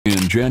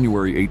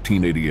January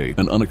 1888,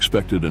 an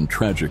unexpected and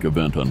tragic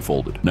event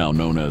unfolded, now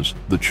known as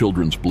the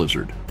Children's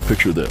Blizzard.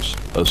 Picture this,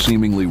 a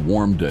seemingly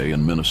warm day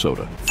in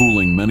Minnesota,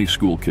 fooling many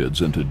school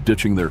kids into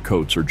ditching their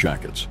coats or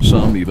jackets,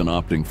 some even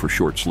opting for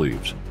short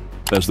sleeves.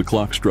 As the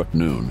clock struck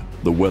noon,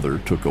 the weather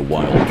took a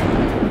wild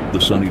turn. The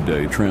sunny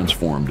day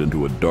transformed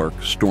into a dark,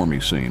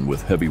 stormy scene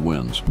with heavy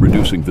winds,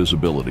 reducing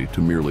visibility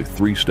to merely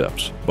 3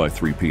 steps by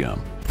 3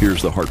 p.m.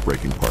 Here's the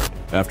heartbreaking part.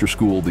 After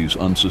school, these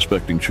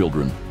unsuspecting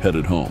children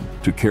headed home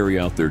to carry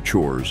out their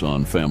chores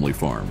on family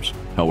farms.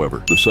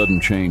 However, the sudden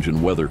change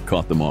in weather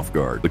caught them off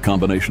guard. The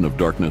combination of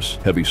darkness,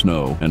 heavy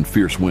snow, and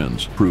fierce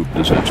winds proved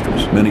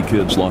disastrous. Many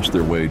kids lost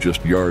their way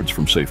just yards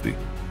from safety,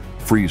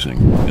 freezing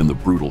in the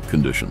brutal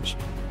conditions.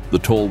 The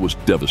toll was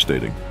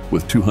devastating,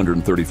 with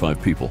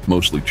 235 people,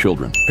 mostly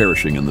children,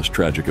 perishing in this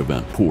tragic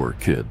event. Poor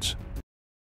kids.